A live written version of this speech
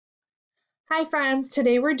Hi friends,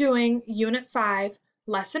 today we're doing Unit 5,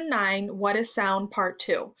 Lesson 9, What is Sound, Part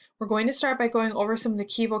 2. We're going to start by going over some of the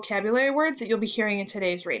key vocabulary words that you'll be hearing in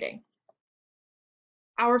today's reading.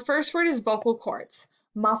 Our first word is vocal cords,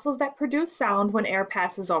 muscles that produce sound when air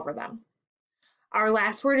passes over them. Our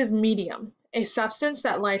last word is medium, a substance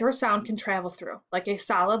that light or sound can travel through, like a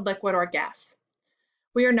solid, liquid, or gas.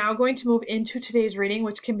 We are now going to move into today's reading,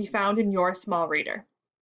 which can be found in your small reader.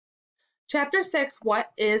 Chapter 6,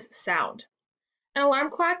 What is Sound? An alarm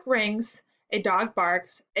clock rings, a dog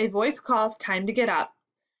barks, a voice calls time to get up.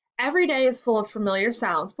 Every day is full of familiar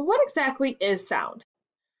sounds, but what exactly is sound?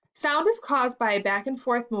 Sound is caused by a back and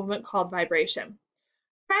forth movement called vibration.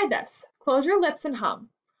 Try this. Close your lips and hum.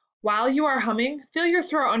 While you are humming, feel your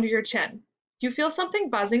throat under your chin. Do you feel something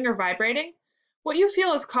buzzing or vibrating? What you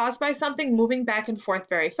feel is caused by something moving back and forth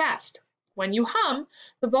very fast. When you hum,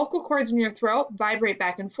 the vocal cords in your throat vibrate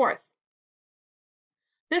back and forth.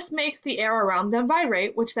 This makes the air around them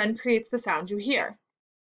vibrate, which then creates the sound you hear.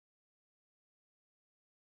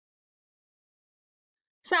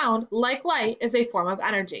 Sound, like light, is a form of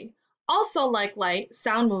energy. Also, like light,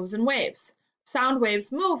 sound moves in waves. Sound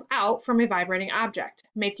waves move out from a vibrating object,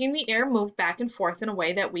 making the air move back and forth in a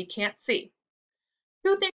way that we can't see.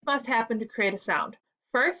 Two things must happen to create a sound.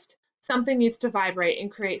 First, something needs to vibrate and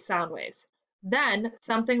create sound waves. Then,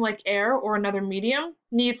 something like air or another medium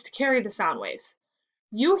needs to carry the sound waves.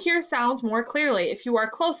 You hear sounds more clearly if you are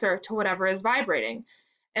closer to whatever is vibrating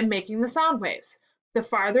and making the sound waves. The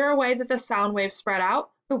farther away that the sound waves spread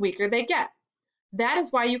out, the weaker they get. That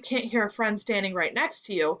is why you can't hear a friend standing right next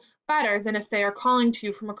to you better than if they are calling to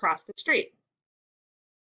you from across the street.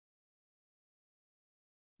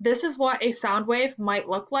 This is what a sound wave might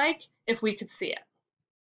look like if we could see it.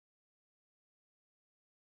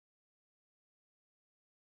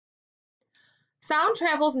 Sound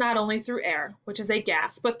travels not only through air, which is a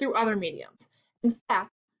gas, but through other mediums. In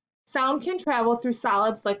fact, sound can travel through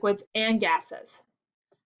solids, liquids, and gases.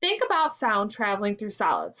 Think about sound traveling through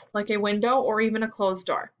solids, like a window or even a closed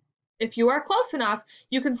door. If you are close enough,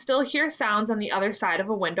 you can still hear sounds on the other side of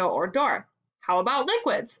a window or door. How about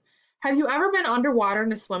liquids? Have you ever been underwater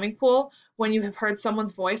in a swimming pool when you have heard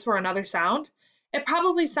someone's voice or another sound? It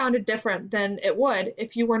probably sounded different than it would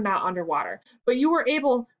if you were not underwater, but you were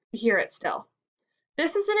able to hear it still.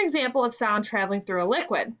 This is an example of sound traveling through a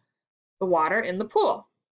liquid, the water in the pool.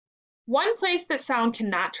 One place that sound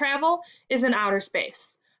cannot travel is in outer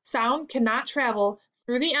space. Sound cannot travel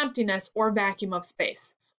through the emptiness or vacuum of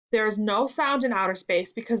space. There is no sound in outer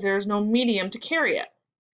space because there is no medium to carry it.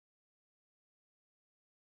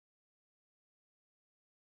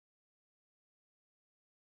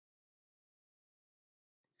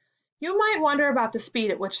 You might wonder about the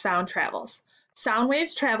speed at which sound travels. Sound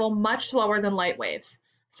waves travel much slower than light waves.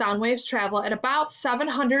 Sound waves travel at about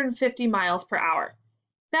 750 miles per hour.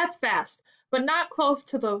 That's fast, but not close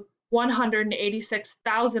to the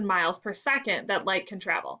 186,000 miles per second that light can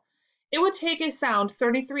travel. It would take a sound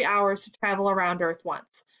 33 hours to travel around Earth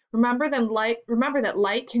once. Remember that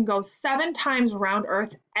light can go 7 times around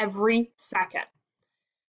Earth every second.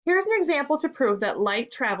 Here's an example to prove that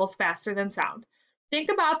light travels faster than sound. Think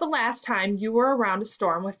about the last time you were around a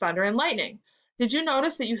storm with thunder and lightning. Did you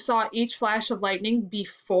notice that you saw each flash of lightning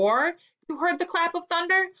before you heard the clap of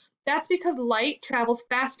thunder? That's because light travels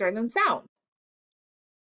faster than sound.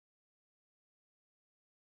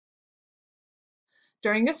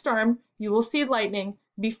 During a storm, you will see lightning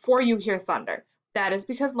before you hear thunder. That is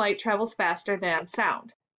because light travels faster than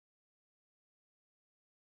sound.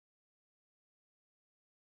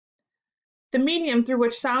 The medium through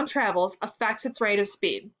which sound travels affects its rate of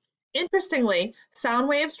speed. Interestingly, sound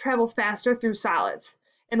waves travel faster through solids.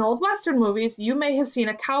 In old Western movies, you may have seen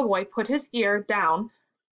a cowboy put his ear down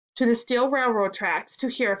to the steel railroad tracks to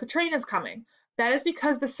hear if a train is coming. That is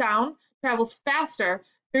because the sound travels faster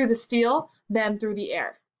through the steel than through the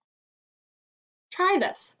air. Try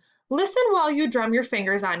this. Listen while you drum your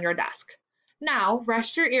fingers on your desk. Now,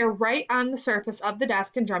 rest your ear right on the surface of the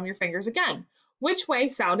desk and drum your fingers again. Which way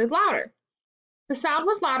sounded louder? The sound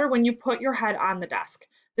was louder when you put your head on the desk.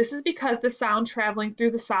 This is because the sound traveling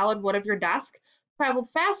through the solid wood of your desk traveled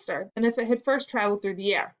faster than if it had first traveled through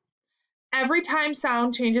the air. Every time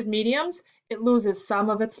sound changes mediums, it loses some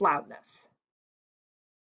of its loudness.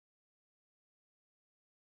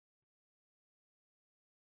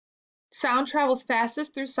 Sound travels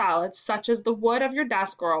fastest through solids, such as the wood of your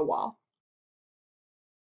desk or a wall.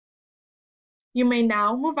 You may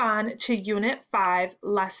now move on to Unit 5,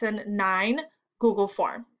 Lesson 9, Google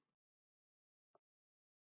Form.